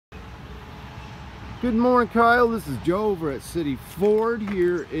Good morning, Kyle. This is Joe over at City Ford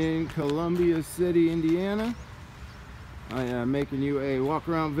here in Columbia City, Indiana. I am making you a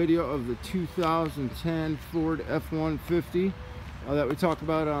walk-around video of the 2010 Ford F-150 that we talked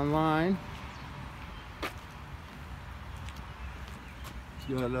about online. It's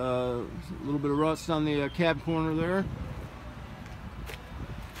got a little bit of rust on the cab corner there.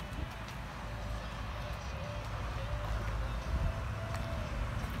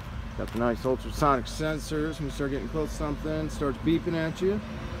 Got the nice ultrasonic sensors. When you start getting close to something, it starts beeping at you.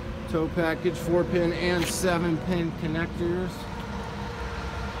 Tow package, 4-pin and 7-pin connectors.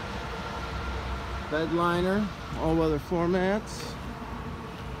 Bed liner, all-weather floor mats.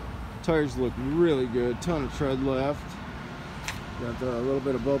 Tires look really good. Ton of tread left. Got a little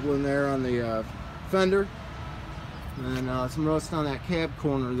bit of bubble in there on the fender. And some rust on that cab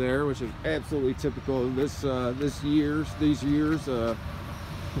corner there, which is absolutely typical of these years.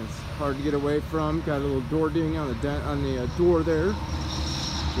 It's hard to get away from. Got a little door ding on the door there.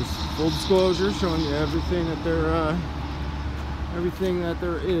 Just full disclosure, showing you everything that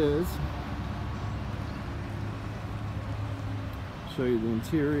there is. Show you the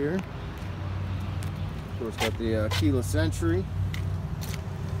interior. Of course, got the keyless entry.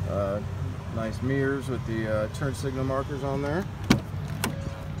 Nice mirrors with the turn signal markers on there.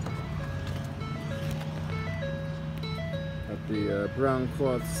 Got the brown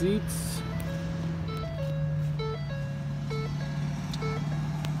cloth seats.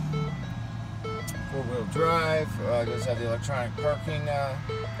 Four-wheel drive. Does have the electronic parking.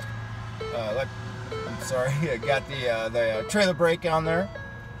 Got the trailer brake on there.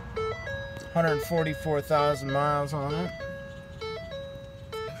 144,000 miles on it.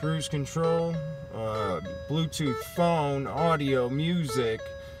 Cruise control, Bluetooth phone, audio, music.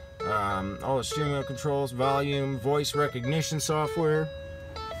 All the steering wheel controls, volume, voice recognition software.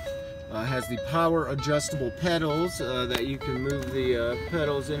 Has the power adjustable pedals that you can move the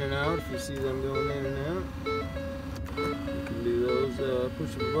pedals in and out if you see them going in and out. You can do those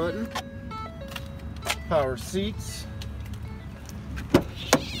pushing the button. Power seats.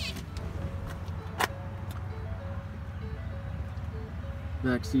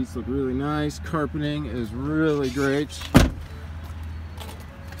 Back seats look really nice. Carpeting is really great.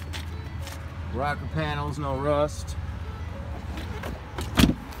 Rocker panels, no rust.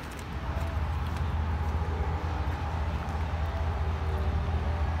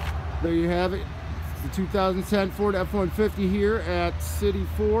 There you have it. It's the 2010 Ford F-150 here at City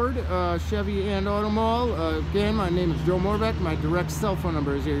Ford, Chevy and AutoMall. Again, my name is Joe Moravec. My direct cell phone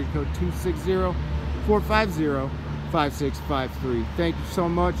number is area code 260-450-5653. Thank you so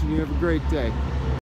much, and you have a great day.